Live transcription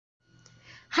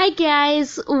Hi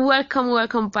guys,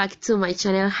 welcome back to my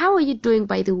channel. How are you doing,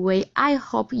 by the way? I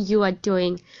hope you are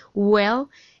doing well.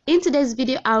 In today's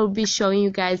video I'll be showing you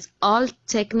guys all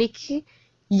technique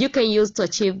you can use to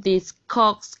achieve this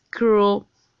corkscrew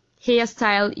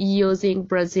hairstyle using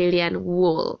Brazilian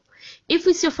wool. If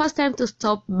it's your first time to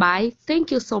stop by,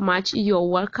 thank you so much. You're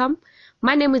welcome.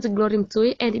 My name is Glory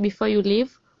Mtui, and before you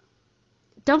leave,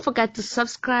 don't forget to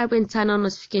subscribe and turn on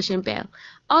notification bell.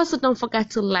 Also, don't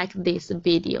forget to like this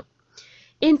video.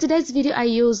 In today's video, I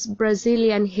use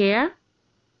Brazilian hair,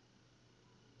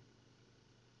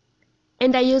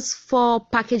 and I use 4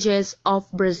 packages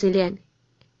of Brazilian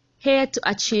hair to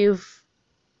achieve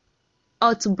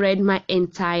or to braid my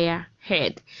entire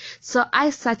head. So I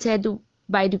started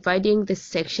by dividing the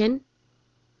section,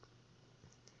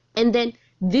 and then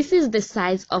this is the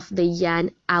size of the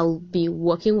yarn I'll be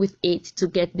working with it to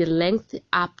get the length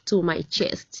up to my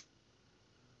chest.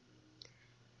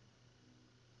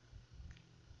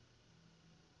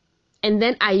 And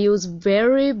then I use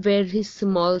very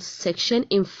small section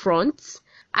in front.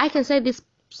 I can say this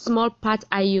small part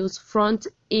I use front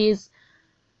is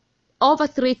over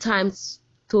 3 times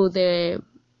to the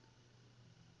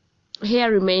hair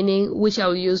remaining, which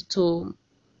I'll use to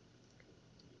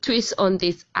twist on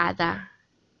this other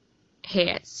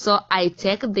hair. So I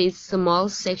take this small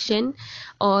section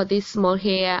or this small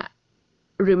hair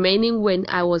remaining when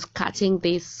I was cutting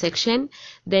this section,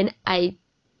 then I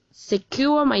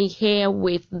secure my hair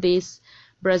with this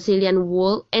Brazilian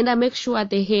wool, and I make sure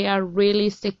the hair really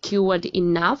secured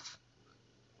enough.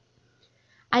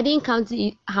 I didn't count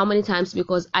it how many times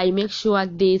because I make sure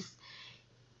this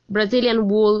Brazilian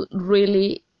wool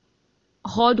really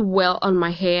hold well on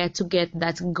my hair to get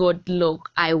that good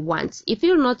look I want. If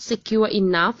you're not secure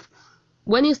enough,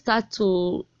 when you start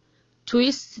to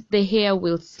twist, the hair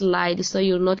will slide, so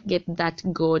you'll not get that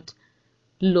good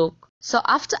look. So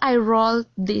after I roll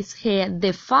this hair,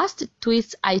 the first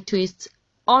twist I twist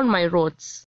on my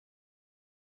roots,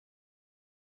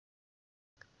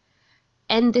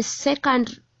 and the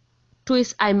second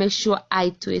twist I make sure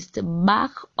I twist back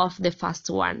of the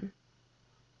first one.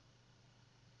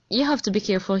 You have to be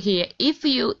careful here. If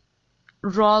you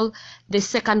roll the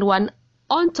second one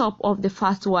on top of the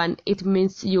first one, it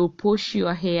means you push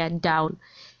your hair down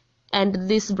and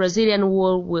this Brazilian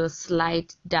wool will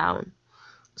slide down.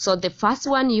 So the first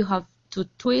one you have to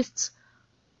twist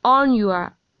on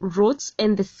your roots,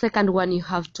 and the second one you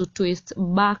have to twist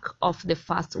back of the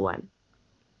first one.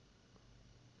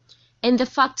 And the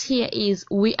fact here is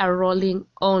we are rolling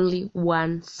only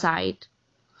one side,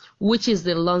 which is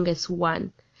the longest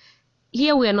one.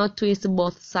 Here we are not twisting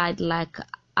both sides like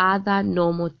other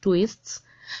normal twists.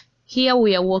 Here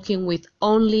we are working with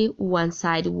only one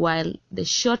side, while the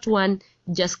short one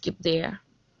just keep there.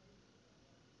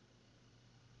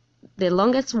 The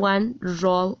longest one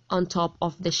roll on top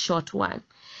of the short one,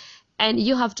 and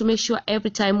you have to make sure every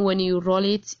time when you roll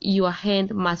it, your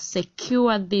hand must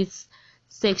secure this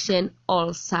section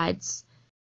all sides.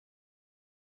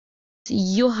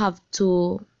 You have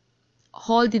to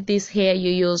hold this hair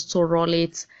you use to roll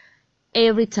it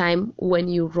every time when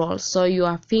you roll, so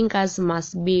your fingers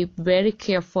must be very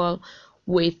careful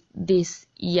with this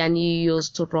yarn you use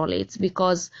to roll it,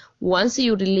 because once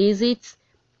you release it,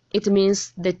 it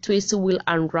means the twist will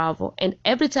unravel, and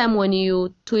every time when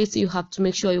you twist, you have to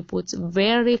make sure you put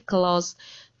very close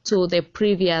to the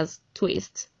previous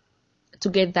twist to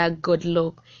get that good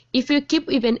look. If you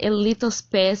keep even a little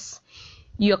space,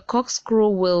 your corkscrew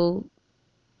will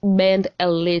bend a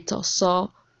little.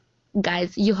 So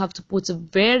guys, you have to put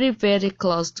very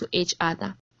close to each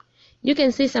other. You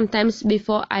can see sometimes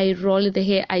before I roll the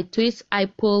hair, I twist, I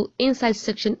pull inside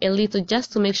section a little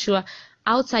just to make sure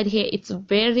outside here it's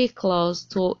very close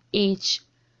to each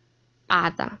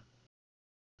other.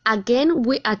 Again,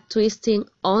 we are twisting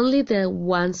only the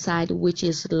one side, which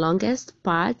is longest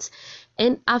part,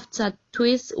 and after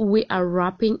twist we are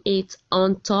wrapping it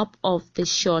on top of the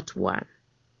short one.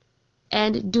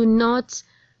 And do not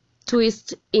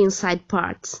twist inside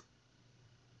parts,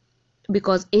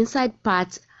 because inside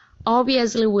parts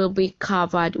obviously will be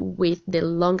covered with the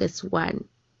longest one.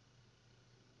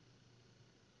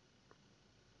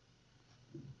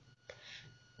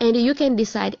 And you can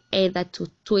decide either to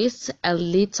twist a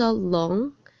little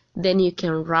long, then you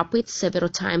can wrap it several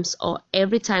times, or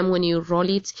every time when you roll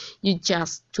it, you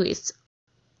just twist.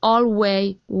 All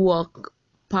way work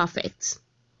perfect.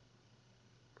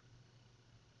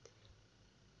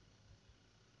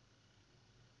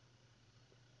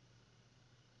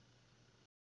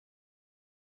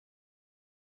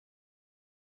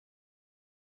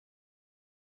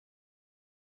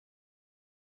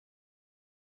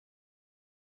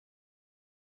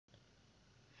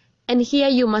 And here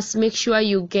you must make sure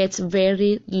you get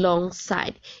very long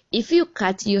side. If you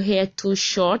cut your hair too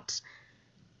short,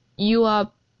 your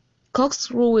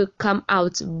corkscrew will come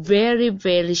out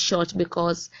very short,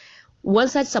 because one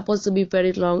side is supposed to be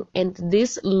very long and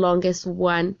this longest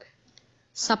one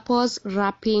supposed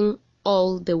wrapping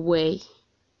all the way.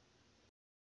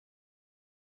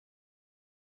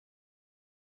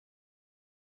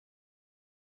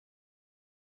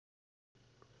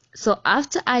 So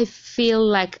after I feel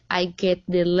like I get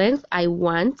the length I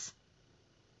want,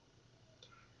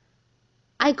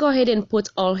 I go ahead and put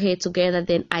all hair together.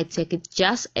 Then I take it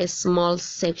just a small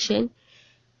section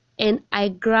and I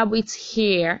grab it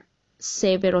here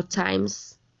several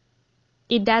times.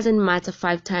 It doesn't matter,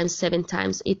 5 times, 7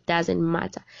 times, it doesn't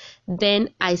matter. Then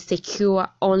I secure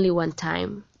only one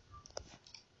time.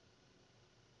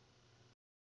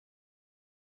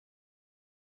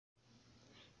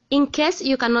 In case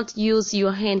you cannot use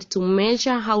your hand to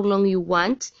measure how long you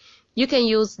want, you can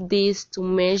use this to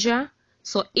measure.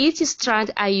 So each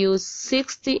strand I use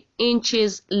 60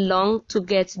 inches long to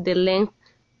get the length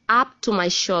up to my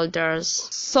shoulders.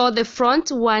 So the front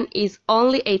one is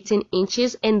only 18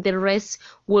 inches and the rest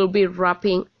will be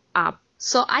wrapping up.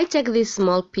 So I take this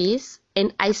small piece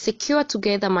and I secure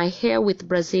together my hair with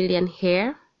Brazilian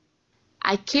hair.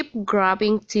 I keep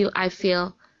grabbing till I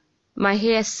feel my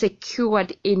hair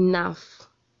secured enough.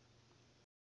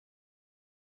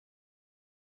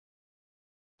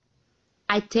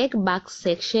 I take back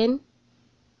section,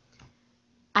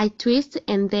 I twist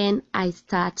and then I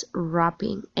start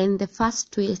wrapping. And the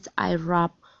first twist I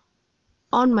wrap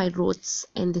on my roots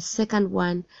and the second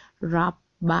one wrap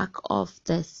back of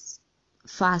this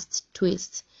first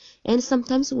twist. And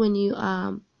sometimes when you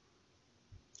are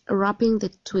wrapping the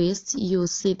twist, you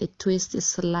see the twist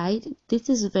slide. This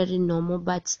is very normal,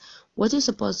 but what you're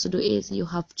supposed to do is you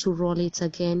have to roll it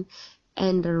again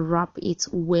and wrap it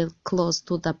well close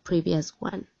to the previous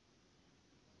one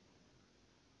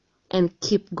and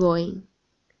keep going.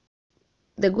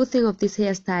 The good thing of this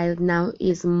hairstyle now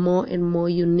is more and more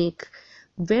unique.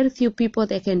 Very few people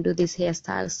that can do this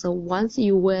hairstyle. So once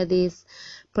you wear this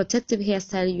protective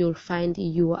hairstyle, you'll find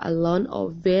you are alone, or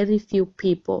very few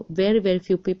people, very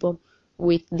few people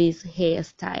with this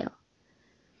hairstyle.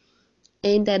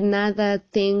 And another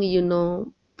thing, you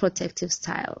know, protective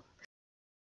style.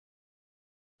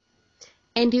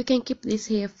 And you can keep this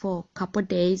hair for a couple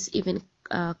days, even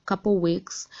a couple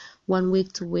weeks, 1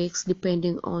 week, 2 weeks,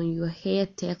 depending on your hair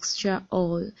texture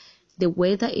or the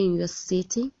weather in your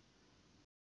city.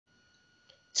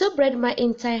 To braid my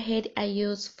entire head, I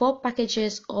use 4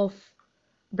 packages of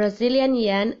Brazilian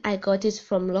yarn. I got it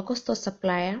from local store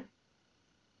supplier.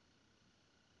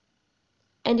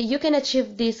 And you can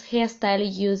achieve this hairstyle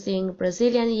using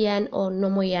Brazilian yarn or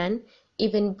normal yarn.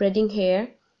 Even braiding hair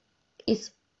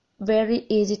is very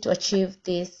easy to achieve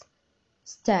this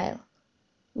style.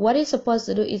 What you're supposed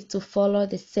to do is to follow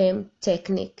the same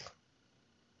technique.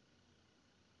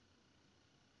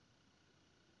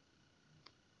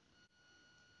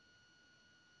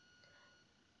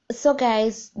 So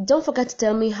guys, don't forget to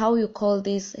tell me how you call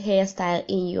this hairstyle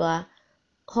in your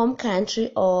home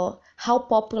country, or how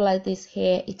popular this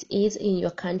hair it is in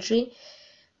your country,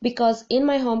 because in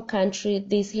my home country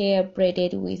this hair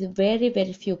braided with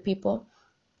very few people.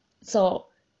 So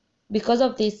because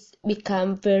of this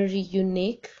become very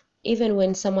unique. Even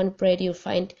when someone braid, you'll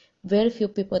find very few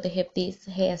people that have this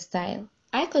hairstyle.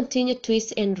 I continue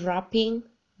twist and wrapping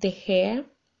the hair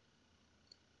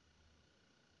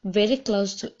very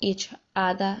close to each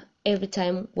other every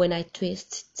time when I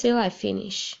twist till I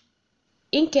finish.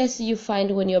 In case you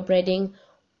find when you're braiding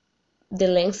the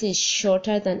length is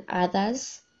shorter than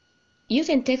others, you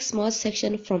can take small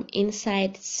section from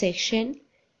inside section,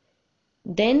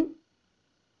 then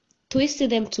twist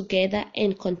them together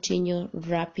and continue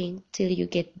wrapping till you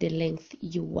get the length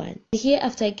you want. Here,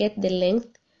 after I get the length,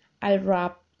 I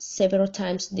wrap several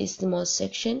times this small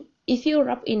section. If you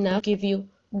wrap enough, give you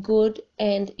good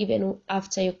end even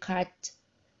after you cut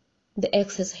the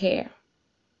excess hair,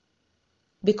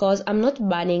 because I'm not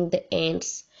burning the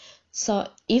ends. So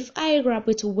if I wrap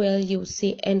it well, you'll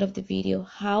see end of the video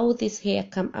how this hair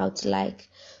come out like.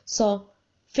 So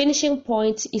finishing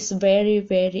point is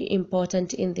very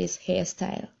important in this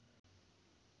hairstyle.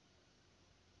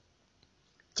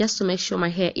 Just to make sure my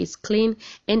hair is clean,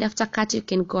 and after cut you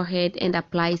can go ahead and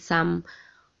apply some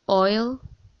oil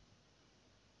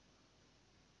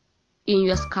in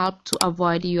your scalp to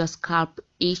avoid your scalp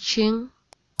itching.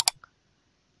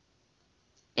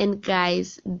 And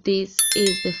guys, this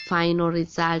is the final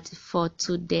result for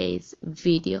today's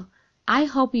video. I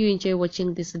hope you enjoy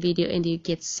watching this video and you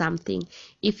get something.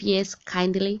 If yes,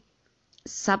 kindly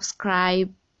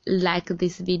subscribe, like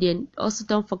this video, and also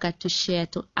don't forget to share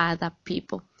to other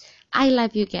people. I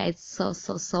love you guys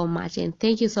so much, and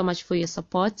thank you so much for your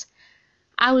support.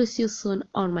 I will see you soon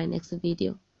on my next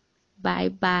video. Bye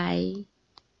bye.